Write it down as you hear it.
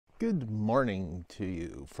Good morning to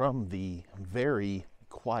you from the very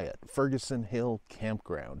quiet Ferguson Hill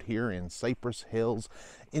Campground here in Cypress Hills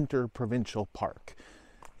Interprovincial Park.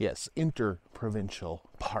 Yes, Interprovincial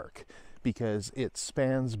Park, because it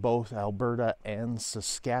spans both Alberta and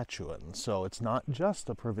Saskatchewan. So it's not just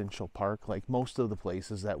a provincial park like most of the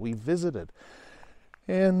places that we've visited.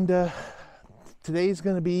 And today's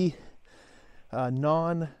going to be a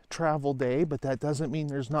non-travel day, but that doesn't mean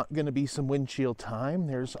there's not going to be some windshield time.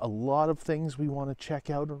 There's a lot of things we want to check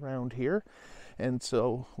out around here, and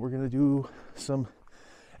so we're going to do some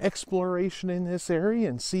exploration in this area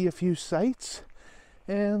and see a few sites,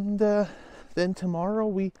 and then tomorrow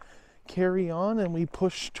we carry on and we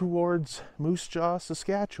push towards Moose Jaw,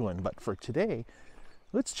 Saskatchewan. But for today,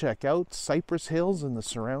 let's check out Cypress Hills and the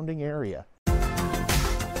surrounding area.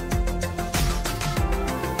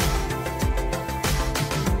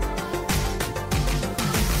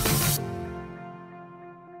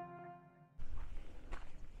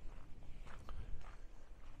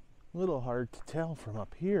 A little hard to tell from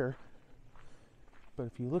up here, but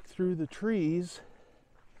if you look through the trees,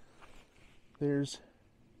 there's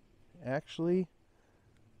actually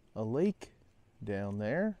a lake down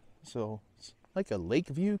there, so it's like a lake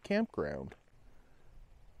view campground.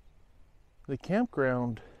 The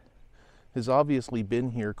campground has obviously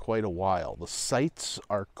been here quite a while. The sites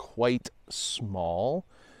are quite small,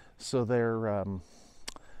 so they're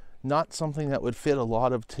not something that would fit a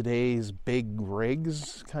lot of today's big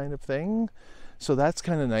rigs kind of thing. So that's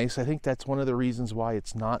kind of nice. I think that's one of the reasons why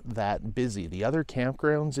it's not that busy. The other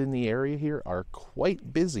campgrounds in the area here are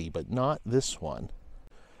quite busy, but not this one.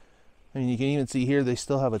 I mean, you can even see here they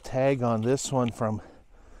still have a tag on this one from,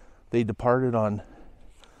 they departed on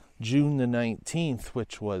June the 19th,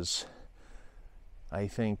 which was, I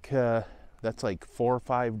think, that's like 4 or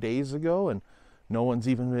 5 days ago, and no one's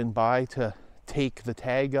even been by to take the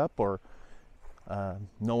tag up, or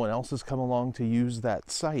no one else has come along to use that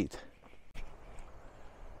site.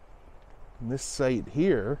 And this site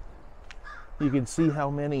here, you can see how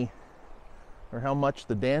many or how much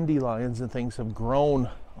the dandelions and things have grown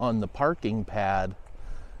on the parking pad,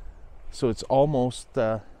 so it's almost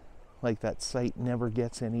like that site never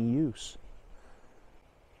gets any use.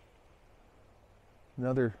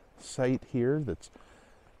 Another site here that's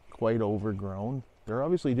quite overgrown. They're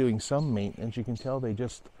obviously doing some maintenance. You can tell they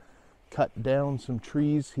just cut down some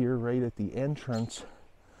trees here right at the entrance.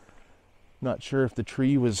 Not sure if the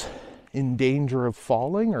tree was in danger of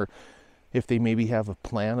falling, or if they maybe have a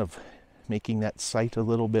plan of making that site a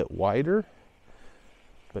little bit wider.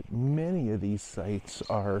 But many of these sites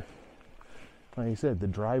are, like I said, the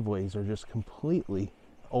driveways are just completely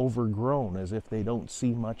overgrown, as if they don't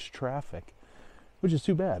see much traffic, which is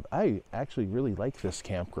too bad. I actually really like this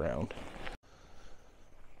campground.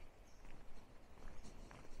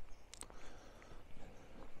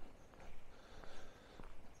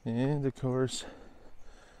 And of course,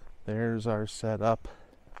 there's our setup.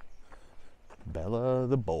 Bella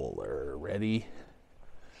the Boler, ready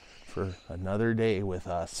for another day with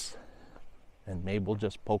us. And Mabel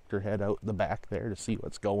just poked her head out the back there to see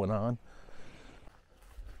what's going on.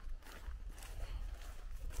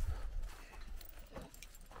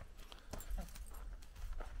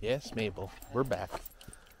 Yes, Mabel, we're back.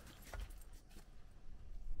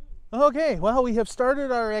 Okay, well, we have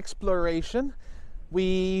started our exploration.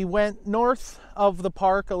 We went north of the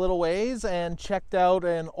park a little ways and checked out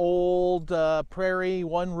an old prairie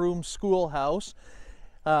one-room schoolhouse.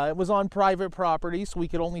 It was on private property, so we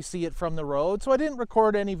could only see it from the road. So I didn't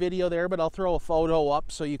record any video there, but I'll throw a photo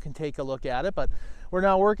up so you can take a look at it. But we're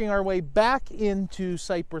now working our way back into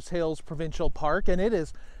Cypress Hills Provincial Park, and it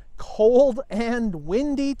is cold and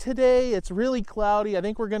windy today. It's really cloudy. I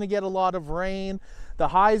think we're going to get a lot of rain. The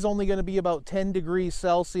high is only going to be about 10 degrees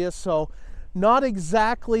Celsius, so not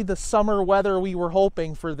exactly the summer weather we were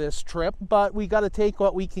hoping for this trip, but we got to take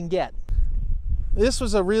what we can get. This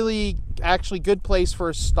was a really actually good place for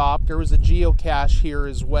a stop. There was a geocache here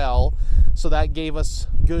as well, so that gave us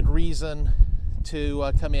good reason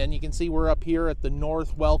to come in. You can see we're up here at the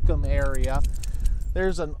North Welcome area.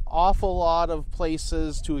 There's an awful lot of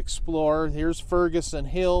places to explore. Here's Ferguson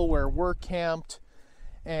Hill where we're camped.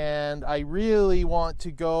 And I really want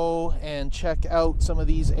to go and check out some of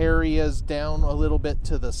these areas down a little bit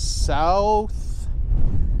to the south,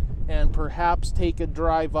 and perhaps take a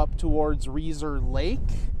drive up towards Reeser Lake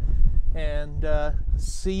and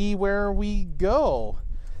see where we go.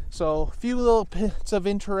 So a few little bits of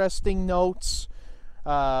interesting notes.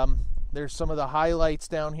 There's some of the highlights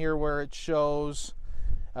down here where it shows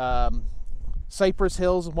Cypress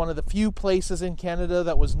Hills is one of the few places in Canada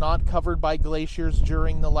that was not covered by glaciers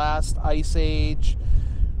during the last ice age.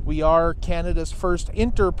 We are Canada's first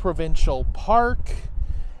interprovincial park.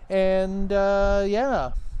 And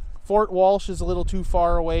yeah, Fort Walsh is a little too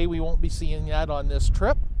far away. We won't be seeing that on this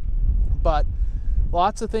trip. But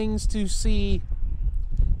lots of things to see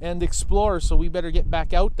and explore, so we better get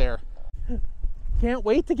back out there. Can't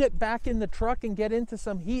wait to get back in the truck and get into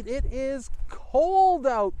some heat. It is cold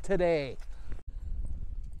out today.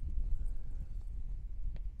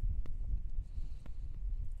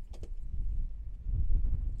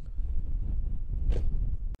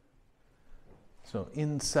 So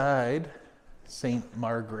inside St.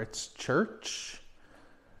 Margaret's Church,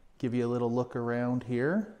 give you a little look around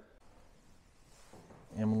here.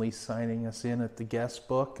 Emily's signing us in at the guest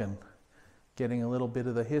book and getting a little bit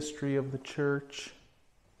of the history of the church.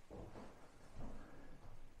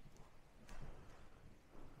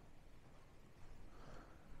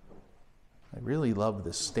 I really love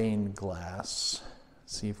the stained glass.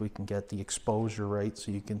 See if we can get the exposure right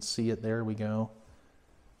so you can see it. There we go.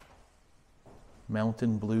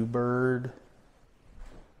 Mountain bluebird.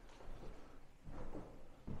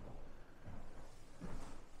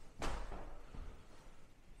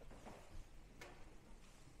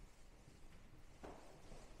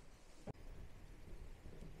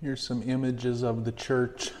 Here's some images of the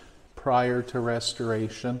church prior to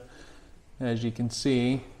restoration. As you can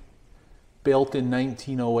see, built in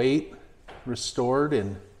 1908, restored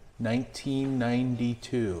in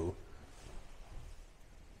 1992.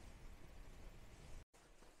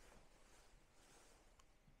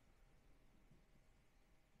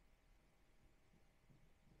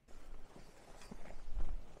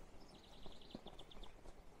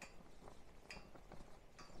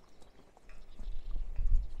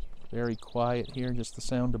 Very quiet here, just the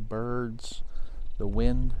sound of birds, the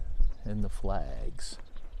wind, and the flags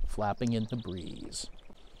flapping in the breeze.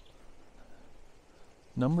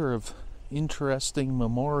 Number of interesting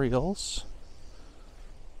memorials.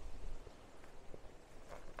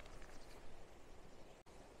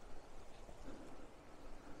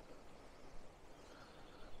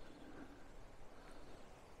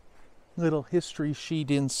 Little history sheet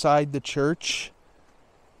inside the church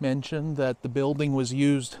mentioned that the building was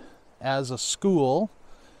used as a school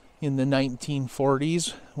in the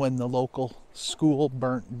 1940s when the local school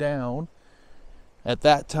burnt down. At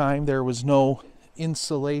that time, there was no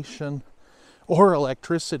insulation or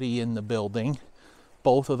electricity in the building.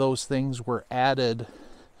 Both of those things were added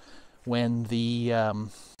when the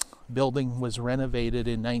building was renovated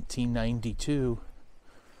in 1992.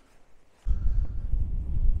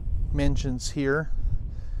 Mentions here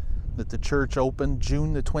that the church opened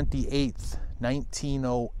June the 28th,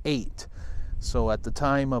 1908. So at the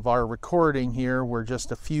time of our recording here, we're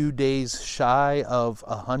just a few days shy of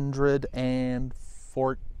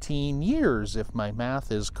 114 years, if my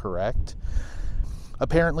math is correct.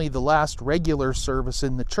 Apparently the last regular service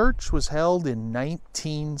in the church was held in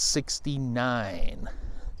 1969.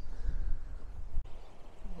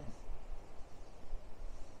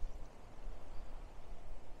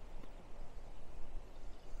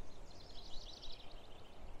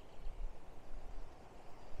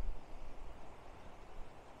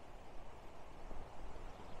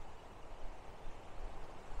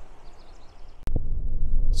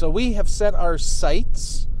 So we have set our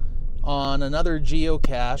sights on another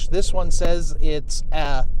geocache. This one says it's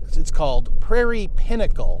called Prairie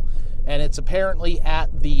Pinnacle, and it's apparently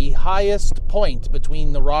at the highest point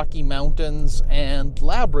between the Rocky Mountains and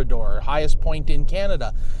Labrador, highest point in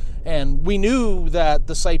Canada. And we knew that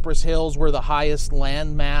the Cypress Hills were the highest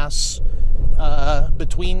landmass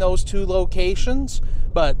between those two locations,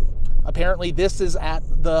 but apparently this is at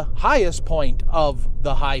the highest point of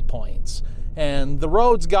the high points. And the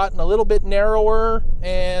road's gotten a little bit narrower,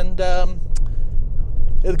 and the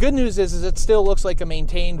good news is it still looks like a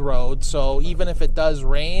maintained road, so even if it does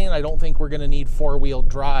rain, I don't think we're going to need four-wheel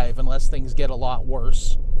drive unless things get a lot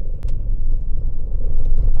worse.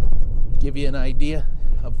 Give you an idea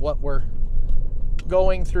of what we're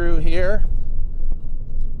going through here.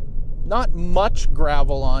 Not much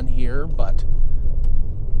gravel on here, but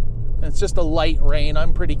it's just a light rain.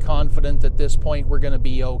 I'm pretty confident at this point we're going to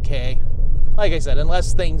be okay. Like I said,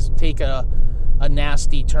 unless things take a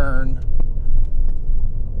nasty turn.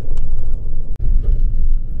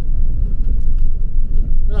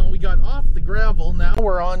 Well, we got off the gravel. Now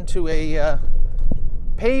we're on to a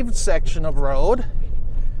paved section of road.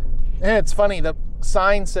 And it's funny, the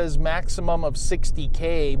sign says maximum of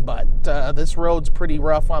 60K, but this road's pretty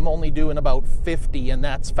rough. I'm only doing about 50, and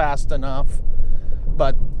that's fast enough.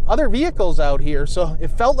 But other vehicles out here, so it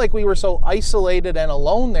felt like we were so isolated and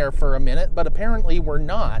alone there for a minute, but apparently we're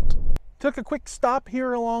not. Took a quick stop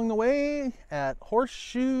here along the way at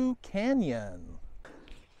Horseshoe Canyon.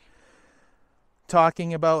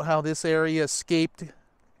 Talking about how this area escaped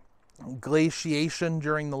glaciation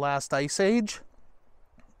during the last ice age.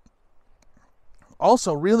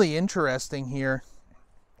 Also really interesting here,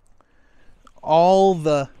 all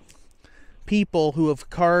the people who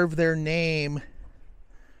have carved their name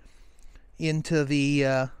into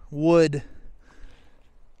the wood.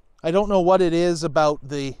 I don't know what it is about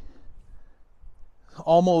the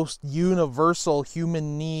almost universal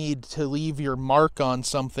human need to leave your mark on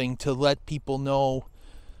something to let people know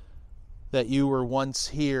that you were once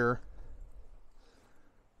here.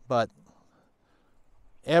 But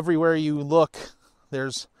everywhere you look,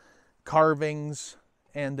 there's carvings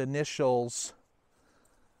and initials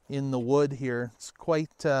in the wood here. It's quite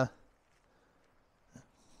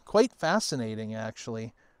fascinating,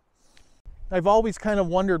 actually. I've always kind of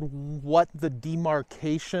wondered what the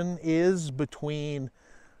demarcation is between,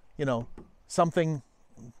 you know, something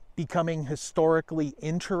becoming historically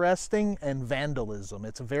interesting and vandalism.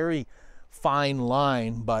 It's a very fine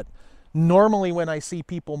line, but normally when I see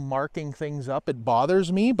people marking things up, it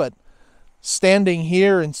bothers me, but standing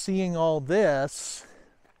here and seeing all this,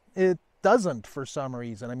 it doesn't for some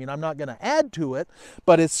reason. I mean, I'm not going to add to it,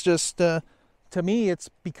 but it's just, to me, it's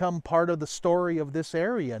become part of the story of this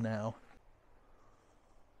area now.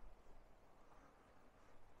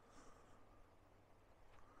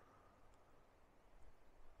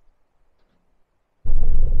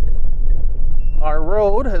 Our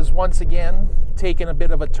road has once again taken a bit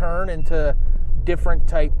of a turn into different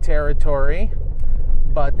type territory,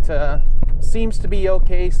 but seems to be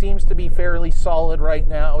okay, seems to be fairly solid right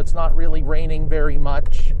now. It's not really raining very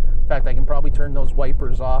much. In fact, I can probably turn those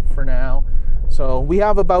wipers off for now. So we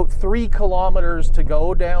have about 3 kilometers to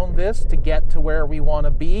go down this to get to where we want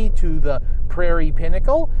to be, to the Prairie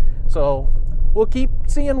Pinnacle. So we'll keep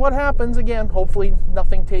seeing what happens. Again, hopefully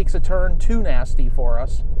nothing takes a turn too nasty for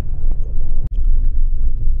us.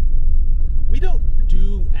 We don't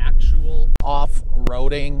do actual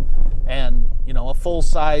off-roading, and you know, a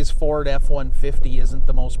full-size Ford F-150 isn't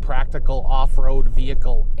the most practical off-road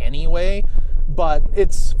vehicle anyway, but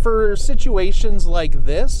it's for situations like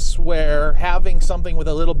this where having something with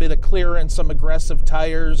a little bit of clearance, some aggressive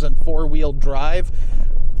tires, and four-wheel drive,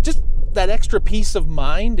 just that extra peace of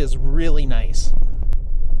mind is really nice.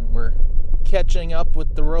 And we're catching up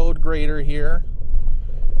with the road grader here.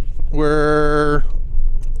 We're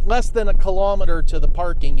less than a kilometer to the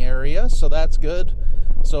parking area, so that's good.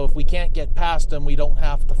 So if we can't get past him, we don't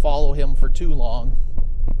have to follow him for too long.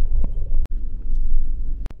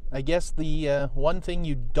 I guess the one thing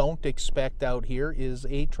you don't expect out here is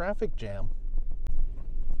a traffic jam.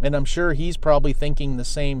 And I'm sure he's probably thinking the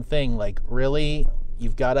same thing, like, really?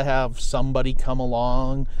 You've got to have somebody come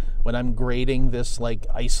along when I'm grading this like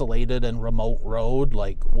isolated and remote road?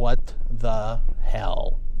 Like, what the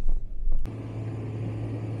hell?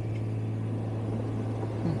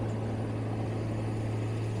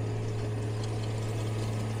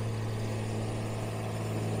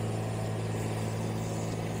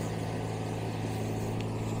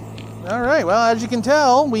 All right, well, as you can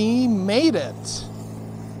tell, we made it.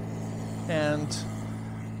 And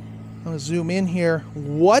I'm gonna zoom in here.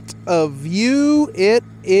 What a view it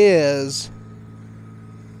is.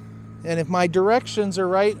 And if my directions are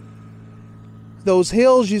right, those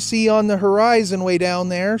hills you see on the horizon way down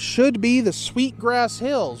there should be the Sweetgrass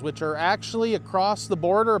Hills, which are actually across the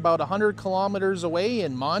border about 100 kilometers away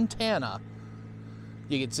in Montana.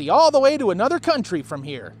 You can see all the way to another country from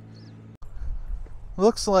here.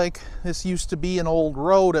 Looks like this used to be an old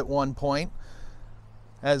road at one point.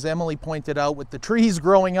 As Emily pointed out, with the trees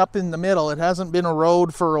growing up in the middle, it hasn't been a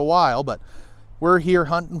road for a while, but we're here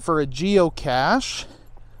hunting for a geocache.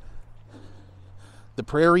 The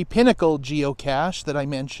Prairie Pinnacle geocache that I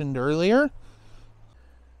mentioned earlier.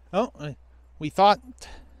 Oh, we thought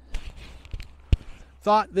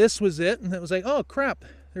this was it, and it was like, oh crap,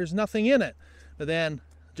 there's nothing in it. But then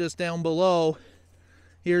just down below,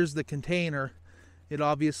 here's the container. It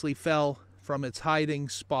obviously fell from its hiding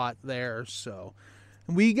spot there, so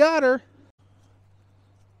we got her. Of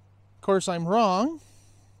course, I'm wrong.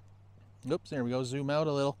 Oops, there we go, zoom out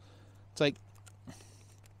a little. It's like,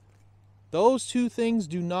 those two things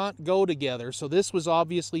do not go together. So this was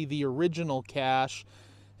obviously the original cache,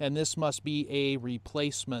 and this must be a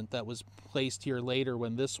replacement that was placed here later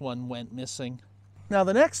when this one went missing. Now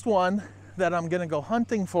the next one that I'm gonna go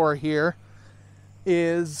hunting for here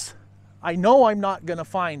is, I know I'm not gonna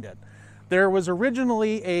find it. There was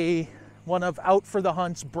originally one of Out for the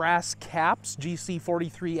Hunt's brass caps,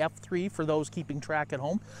 GC43F3 for those keeping track at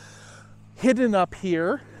home, hidden up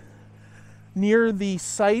here. near the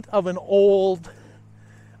site of an old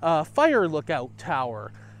fire lookout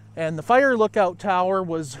tower. And the fire lookout tower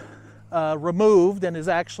was removed and is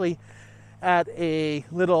actually at a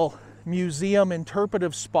little museum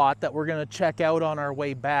interpretive spot that we're going to check out on our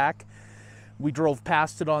way back. We drove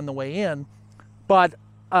past it on the way in. But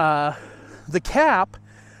the cap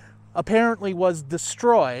apparently was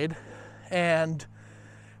destroyed and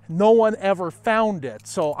no one ever found it.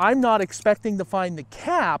 So I'm not expecting to find the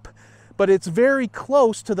cap, but it's very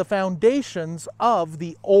close to the foundations of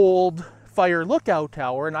the old fire lookout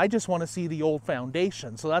tower, and I just want to see the old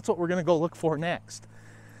foundation. So that's what we're going to go look for next.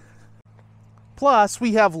 Plus,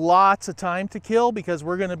 we have lots of time to kill because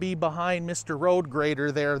we're going to be behind Mr. Road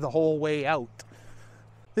Grader there the whole way out.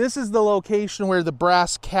 This is the location where the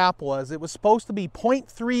brass cap was. It was supposed to be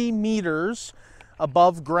 0.3 meters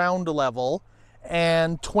above ground level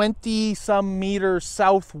and 20 some meters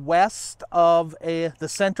southwest of the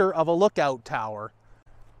center of a lookout tower.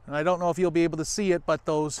 And I don't know if you'll be able to see it, but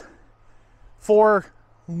those 4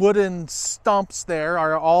 wooden stumps there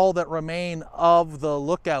are all that remain of the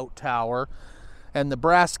lookout tower, and the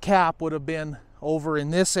brass cap would have been over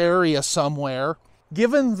in this area somewhere.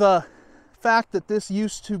 Given the fact that this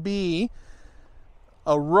used to be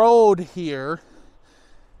a road here,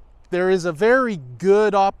 there is a very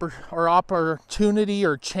good opportunity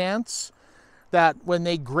or chance that when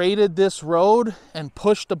they graded this road and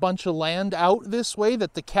pushed a bunch of land out this way,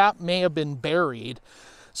 that the cap may have been buried.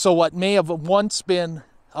 So what may have once been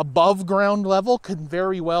above ground level could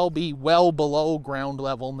very well be well below ground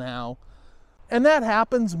level now. And that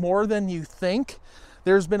happens more than you think.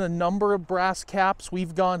 There's been a number of brass caps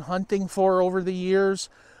we've gone hunting for over the years,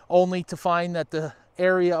 only to find that the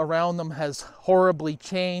area around them has horribly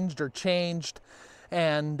changed,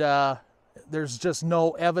 and there's just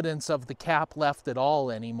no evidence of the cap left at all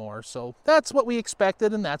anymore. So that's what we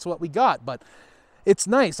expected, and that's what we got. But it's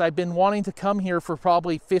nice. I've been wanting to come here for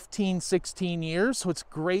probably 15, 16 years, so it's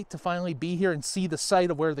great to finally be here and see the site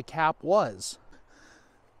of where the cap was.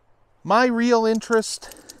 My real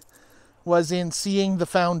interest was in seeing the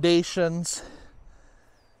foundations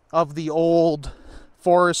of the old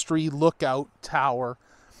forestry lookout tower.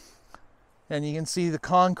 And you can see the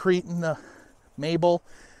concrete and the maple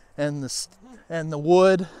and the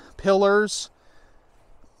wood pillars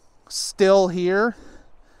still here.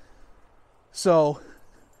 So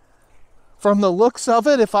from the looks of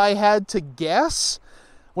it, if I had to guess,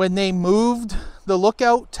 when they moved the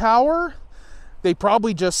lookout tower, they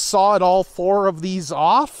probably just sawed all 4 of these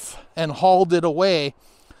off and hauled it away.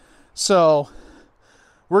 So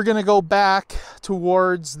we're going to go back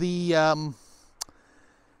towards the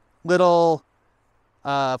little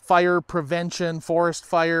fire prevention, forest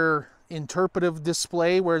fire interpretive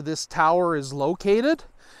display where this tower is located,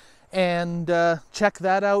 and check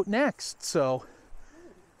that out next. So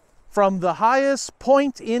from the highest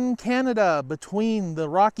point in Canada between the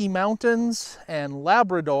Rocky Mountains and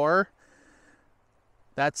Labrador,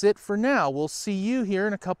 that's it for now. We'll see you here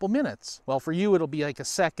in a couple minutes. Well, for you, it'll be like a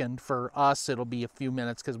second. For us, it'll be a few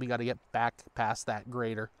minutes because we got to get back past that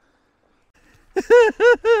grader. Okay.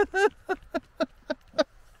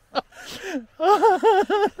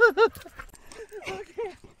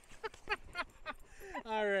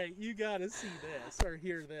 All right, you got to see this or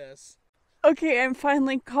hear this. Okay, I'm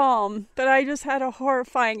finally calm, but I just had a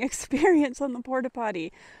horrifying experience on the porta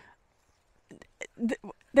potty.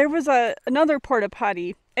 There was another porta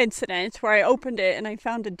potty incident where I opened it and I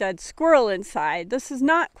found a dead squirrel inside. This is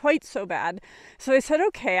not quite so bad. So I said,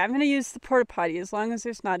 okay, I'm going to use the porta potty as long as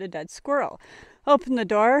there's not a dead squirrel. Open the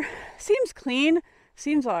door. Seems clean.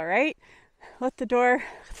 Seems all right. Let the door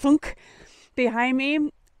thunk behind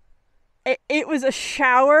me. It was a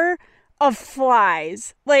shower of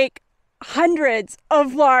flies. Like hundreds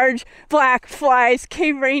of large black flies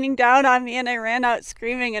came raining down on me, and I ran out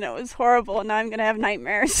screaming, and it was horrible, and now I'm gonna have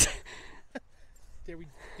nightmares.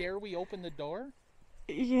 Dare we open the door?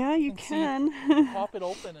 Yeah, you can. Pop it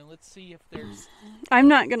open and let's see if there's... I'm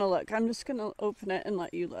not gonna look. I'm just gonna open it and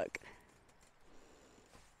let you look.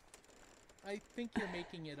 I think you're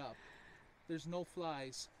making it up. There's no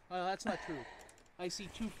flies. That's not true. I see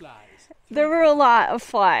 2 flies. There were a lot of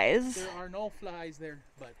flies. There are no flies there,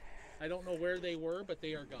 but I don't know where they were, but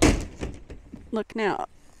they are gone. Look now.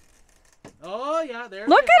 Oh, yeah, there.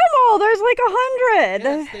 Look at them all. There's like 100.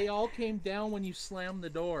 Yes, they all came down when you slammed the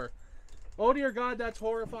door. Oh, dear God, that's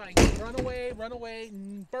horrifying. Run away,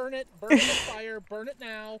 burn it with fire, burn it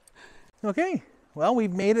now. Okay, well,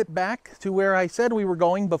 we've made it back to where I said we were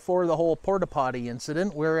going before the whole porta potty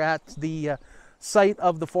incident. We're at the site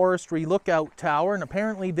of the forestry lookout tower, and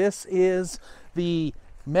apparently this is the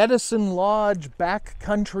Medicine Lodge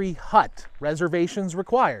Backcountry Hut. Reservations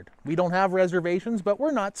required. We don't have reservations, but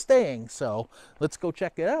we're not staying, so let's go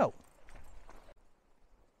check it out.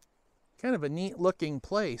 Kind of a neat looking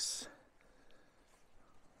place.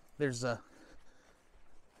 There's a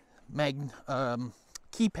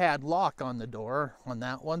keypad lock on the door on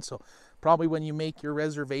that one, so probably when you make your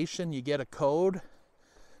reservation you get a code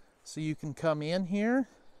so you can come in here.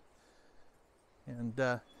 And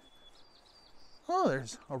oh,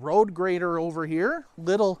 there's a road grader over here,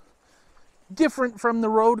 little different from the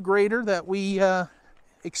road grader that we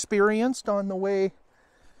experienced on the way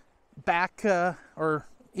back or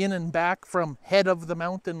in and back from head of the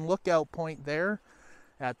mountain lookout point there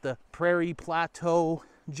at the Prairie Plateau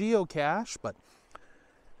geocache. But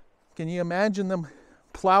can you imagine them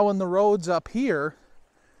plowing the roads up here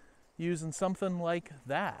using something like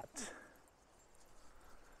that?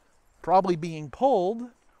 Probably being pulled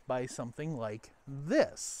by something like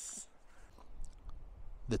this.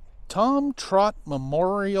 The Tom Trott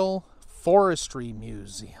Memorial Forestry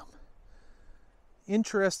Museum.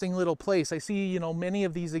 Interesting little place. I see, you know, many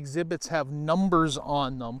of these exhibits have numbers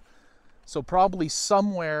on them. So probably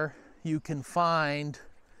somewhere you can find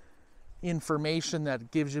information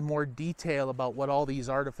that gives you more detail about what all these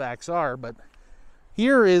artifacts are. But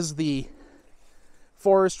here is the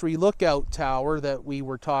forestry lookout tower that we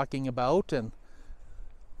were talking about, and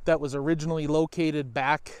that was originally located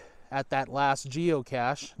back at that last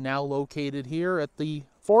geocache, now located here at the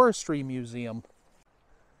Forestry Museum.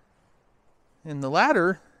 And the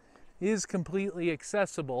ladder is completely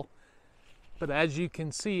accessible, but as you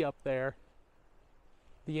can see up there,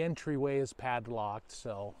 the entryway is padlocked,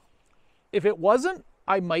 so if it wasn't,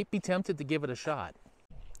 I might be tempted to give it a shot.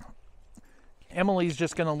 Emily's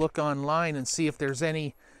just going to look online and see if there's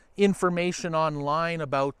any information online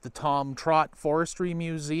about the Tom Trott Forestry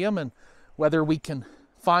Museum and whether we can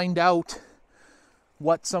find out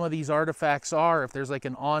what some of these artifacts are, if there's like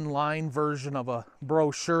an online version of a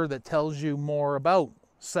brochure that tells you more about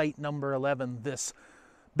site number 11, this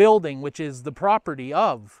building, which is the property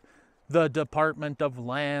of the Department of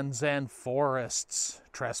Lands and Forests.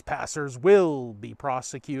 Trespassers will be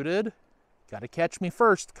prosecuted. Gotta catch me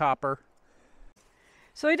first, copper.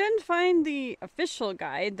 So I didn't find the official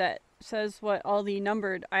guide that says what all the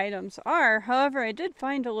numbered items are. However, I did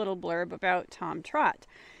find a little blurb about Tom Trott.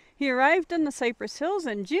 He arrived in the Cypress Hills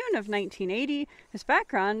in June of 1980. His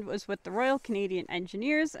background was with the Royal Canadian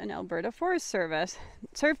Engineers and Alberta Forest Service.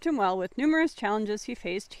 It served him well with numerous challenges he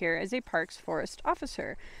faced here as a Parks Forest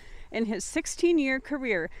officer. In his 16-year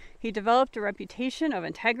career, he developed a reputation of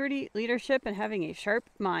integrity, leadership, and having a sharp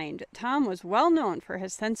mind. Tom was well known for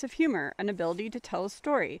his sense of humor and ability to tell a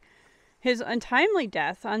story. His untimely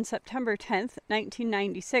death on September 10,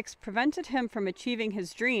 1996, prevented him from achieving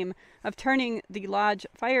his dream of turning the Lodge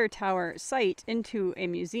Fire Tower site into a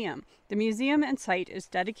museum. The museum and site is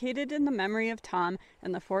dedicated in the memory of Tom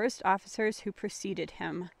and the forest officers who preceded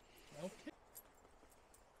him.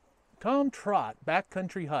 Tom Trott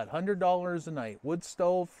Backcountry Hut, $100 a night. Wood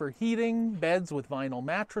stove for heating, beds with vinyl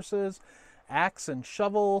mattresses, axe and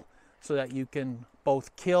shovel so that you can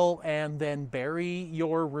both kill and then bury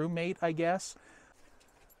your roommate, I guess.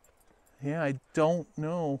 Yeah, I don't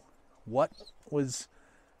know what was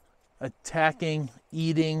attacking,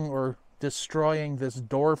 eating, or destroying this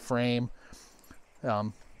door frame.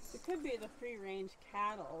 It could be the free-range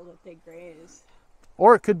cattle that they graze.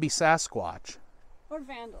 Or it could be Sasquatch. Or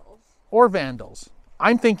vandals. Or vandals.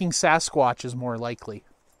 I'm thinking Sasquatch is more likely.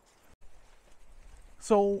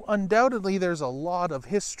 So undoubtedly there's a lot of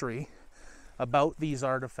history about these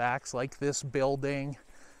artifacts, like this building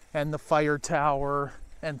and the fire tower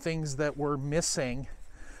and things that were missing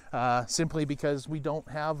simply because we don't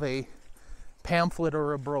have a pamphlet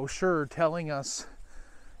or a brochure telling us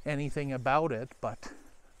anything about it. But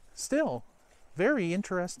still, very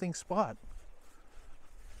interesting spot.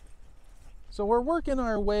 So we're working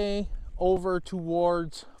our way over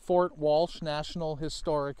towards Fort Walsh National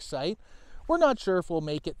Historic Site. We're not sure if we'll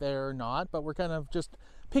make it there or not, but we're kind of just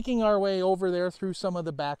picking our way over there through some of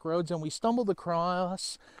the back roads, and we stumbled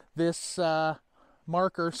across this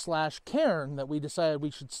marker / cairn that we decided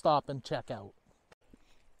we should stop and check out.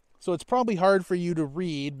 So it's probably hard for you to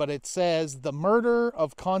read, but it says, "The murder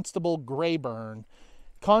of Constable Greyburn.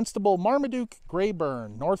 Constable Marmaduke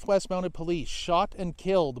Greyburn, Northwest Mounted Police, shot and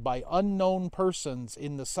killed by unknown persons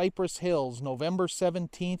in the Cypress Hills, November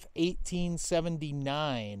 17th,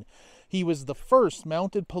 1879. He was the first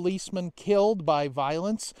mounted policeman killed by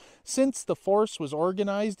violence since the force was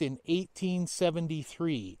organized in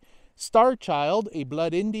 1873. Starchild, a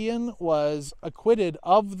Blood Indian, was accused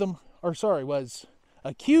of the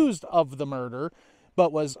murder,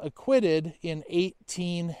 but was acquitted in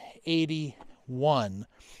 1881.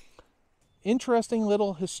 Interesting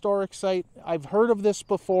little historic site. I've heard of this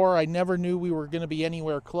before. I never knew we were going to be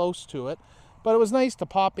anywhere close to it, but it was nice to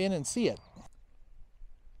pop in and see it.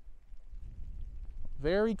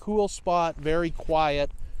 Very cool spot, very quiet.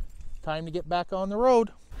 Time to get back on the road.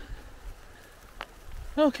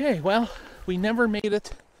 Okay, well, we never made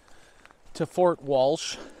it to Fort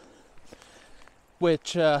Walsh,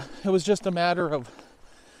 which it was just a matter of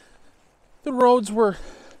the roads were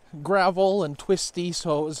gravel and twisty,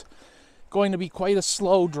 so it was going to be quite a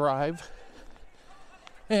slow drive.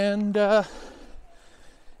 And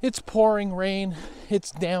it's pouring rain, it's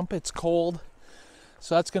damp, it's cold.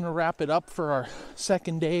 So that's going to wrap it up for our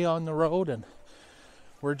second day on the road, and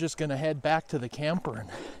we're just going to head back to the camper and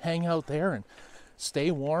hang out there and stay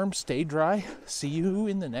warm, stay dry. See you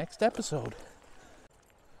in the next episode.